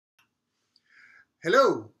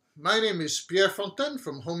Hello, my name is Pierre Fontaine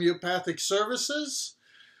from Homeopathic Services.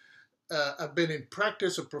 I've been in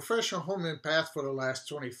practice a professional homeopath for the last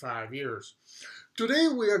 25 years. Today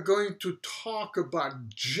we are going to talk about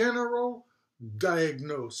general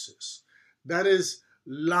diagnosis. That is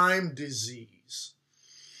Lyme disease,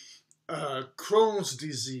 Crohn's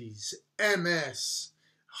disease, MS,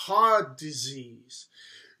 heart disease,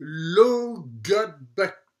 low gut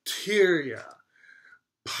bacteria,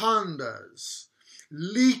 pandas,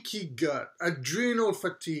 leaky gut, adrenal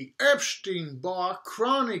fatigue, Epstein-Barr,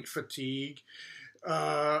 chronic fatigue,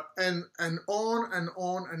 and on and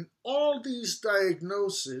on. And all these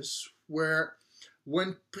diagnoses where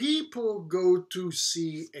when people go to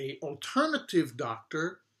see an alternative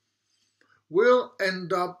doctor, will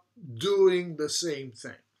end up doing the same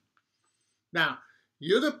thing. Now,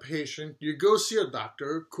 you're the patient, you go see a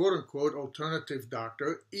doctor, quote-unquote alternative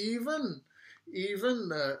doctor, even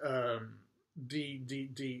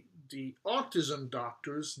the autism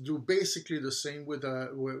doctors do basically the same with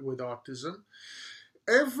autism.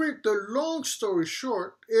 The long story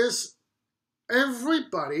short is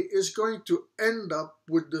everybody is going to end up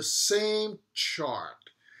with the same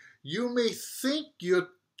chart. You may think your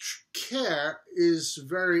care is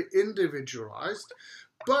very individualized,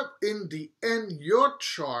 but in the end, your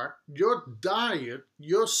chart, your diet,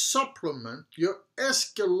 your supplement, your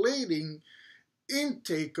escalating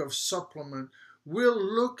intake of supplement will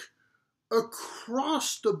look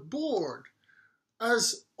across the board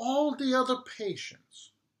as all the other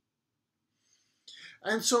patients.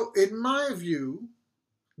 And so, in my view,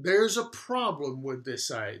 there's a problem with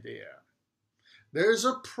this idea. There's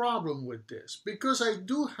a problem with this because I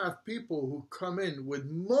do have people who come in with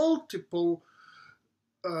multiple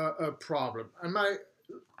problems. And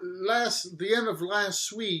the end of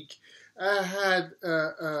last week, I had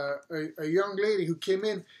a young lady who came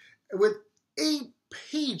in with 8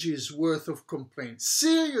 pages worth of complaints,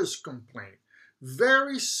 serious complaint,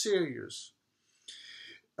 very serious,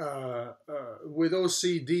 with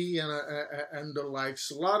OCD and the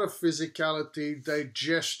likes, a lot of physicality,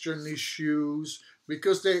 digestion issues,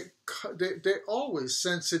 because they always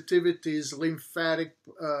sensitivities, lymphatic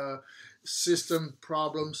system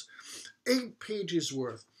problems, 8 pages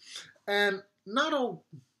worth. And not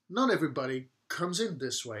everybody comes in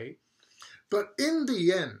this way, but in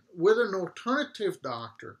the end, with an alternative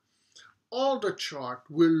doctor, all the chart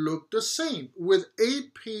will look the same with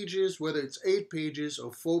 8 pages, whether it's 8 pages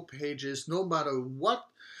or 4 pages, no matter what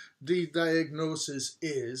the diagnosis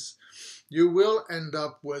is, you will end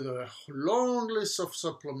up with a long list of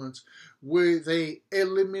supplements with a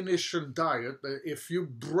elimination diet that if you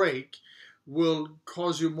break will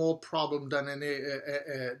cause you more problem than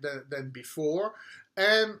before,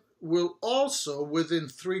 and will also within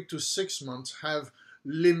 3 to 6 months have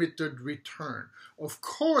limited return. Of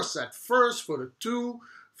course, at first for the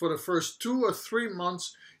first 2 or 3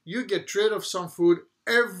 months, you get rid of some food,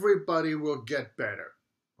 everybody will get better.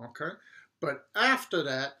 Okay? But after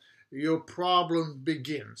that, your problem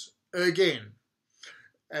begins again.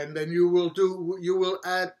 And then you will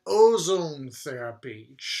add ozone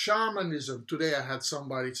therapy, shamanism. Today I had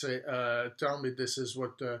somebody say, tell me this is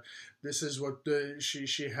what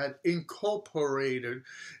she had incorporated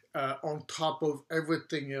on top of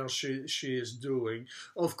everything else she is doing.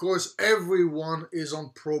 Of course, everyone is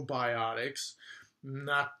on probiotics,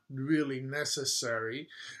 not really necessary.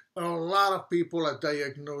 A lot of people are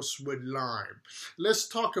diagnosed with Lyme. Let's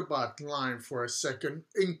talk about Lyme for a second,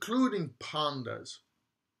 including pandas.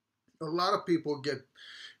 A lot of people get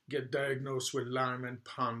diagnosed with Lyme and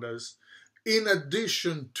pandas in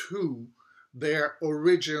addition to their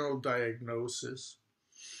original diagnosis.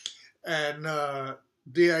 And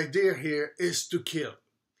the idea here is to kill.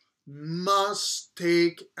 Must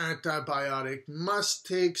take antibiotic, must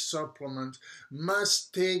take supplement,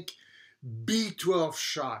 must take B12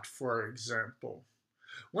 shot, for example.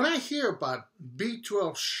 When I hear about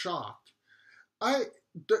B12 shot,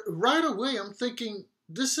 right away I'm thinking,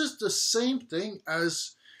 this is the same thing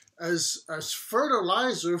as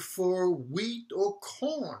fertilizer for wheat or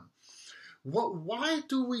corn. Why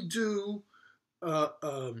do we do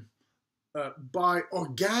buy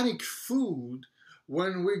organic food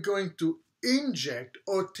when we're going to inject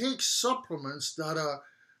or take supplements that are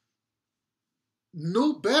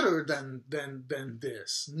no better than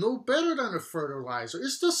this, no better than a fertilizer?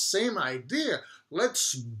 It's the same idea.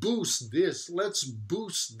 Let's boost this, let's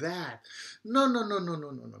boost that. No.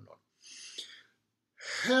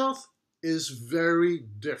 Health is very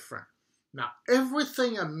different. Now,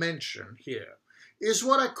 everything I mentioned here is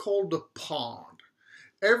what I call the pond.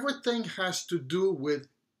 Everything has to do with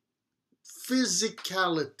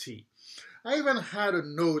physicality. I even had a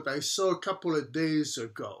note I saw a couple of days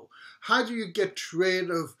ago. How do you get rid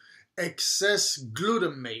of excess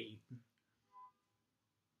glutamate?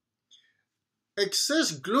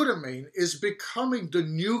 Excess glutamate is becoming the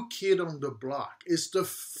new kid on the block. It's the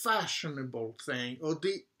fashionable thing or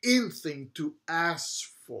the in thing to ask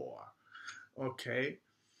for. Okay?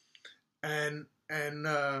 And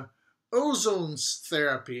ozone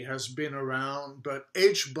therapy has been around, but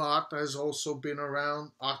HBOT has also been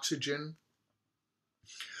around, oxygen.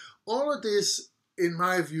 All of this, in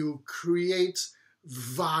my view, creates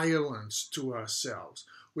violence to ourselves.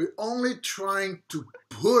 We're only trying to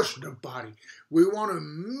push the body. We want to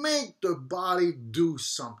make the body do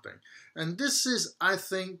something. And this is, I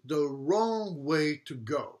think, the wrong way to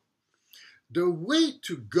go. The way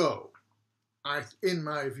to go, in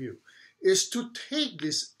my view, is to take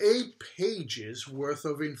this 8 pages worth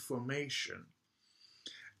of information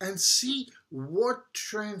and see what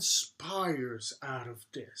transpires out of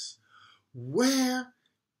this. Where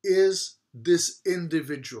is this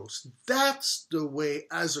individual? That's the way,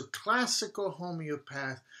 as a classical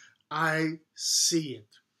homeopath, I see it.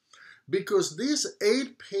 Because these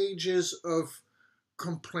 8 pages of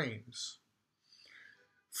complaints,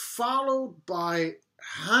 followed by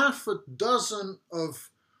half a dozen of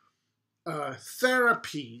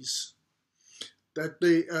therapies that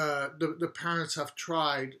the parents have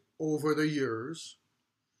tried over the years,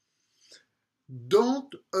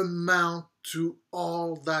 don't amount to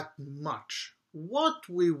all that much. What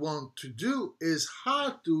we want to do is,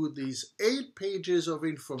 how do these 8 pages of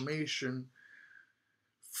information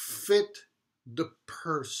fit the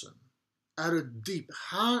person at a deep?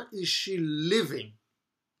 How is she living?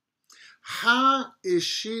 How is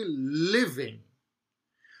she living?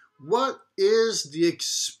 What is the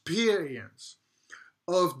experience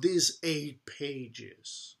of these 8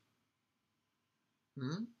 pages?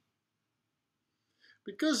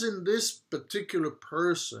 Because in this particular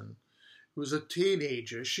person, who's a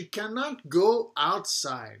teenager, she cannot go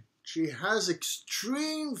outside. She has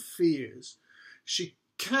extreme fears. She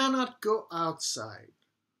cannot go outside.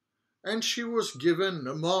 And she was given,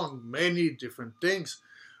 among many different things,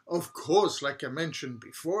 of course, like I mentioned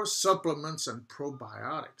before, supplements and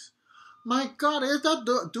probiotics. My God,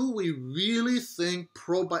 do we really think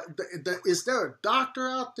is there a doctor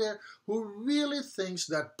out there who really thinks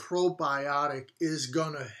that probiotic is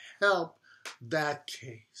going to help that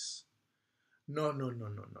case? No.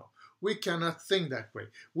 We cannot think that way.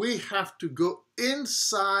 We have to go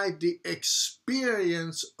inside the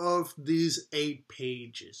experience of these 8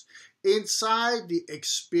 pages, inside the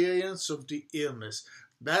experience of the illness,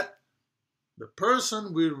 that the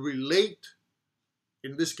person will relate,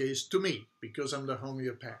 in this case, to me, because I'm the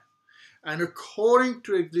homeopath. And according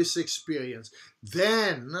to this experience,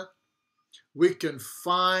 then we can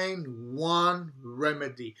find one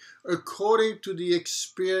remedy. According to the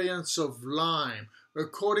experience of Lyme,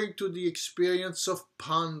 according to the experience of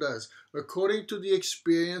pandas, according to the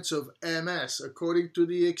experience of MS, according to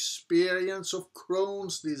the experience of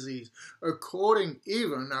Crohn's disease, I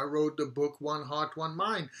wrote the book One Heart, One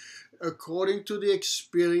Mind, according to the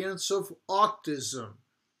experience of autism.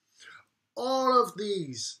 All of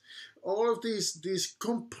these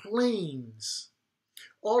complaints,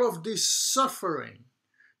 all of this suffering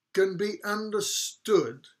can be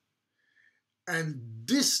understood and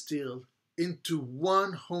distilled into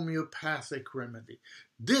one homeopathic remedy.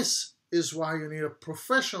 This is why you need a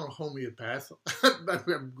professional homeopath, but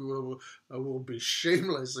I will be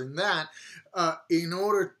shameless in that, in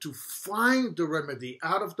order to find the remedy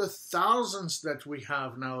out of the thousands that we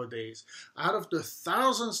have nowadays. Out of the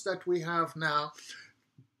thousands that we have now,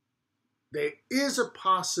 there is a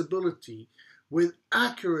possibility with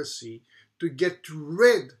accuracy to get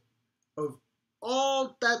rid of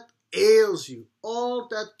all that ails you, all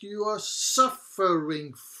that you are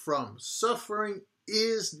suffering from. Suffering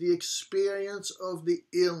is the experience of the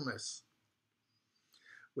illness.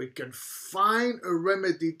 We can find a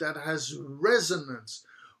remedy that has resonance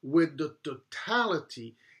with the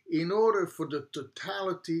totality in order for the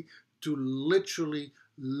totality to literally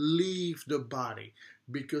leave the body,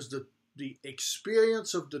 because the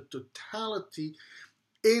experience of the totality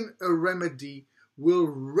in a remedy will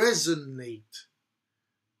resonate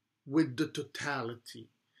with the totality.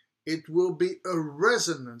 It will be a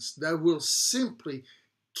resonance that will simply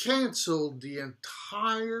cancel the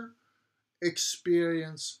entire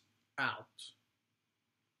experience out.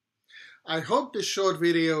 I hope this short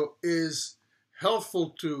video is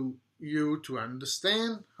helpful to you to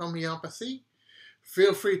understand homeopathy.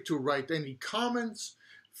 Feel free to write any comments.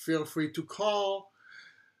 Feel free to call.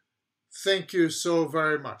 Thank you so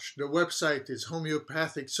very much. The website is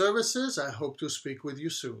Homeopathic Services. I hope to speak with you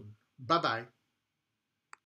soon. Bye-bye.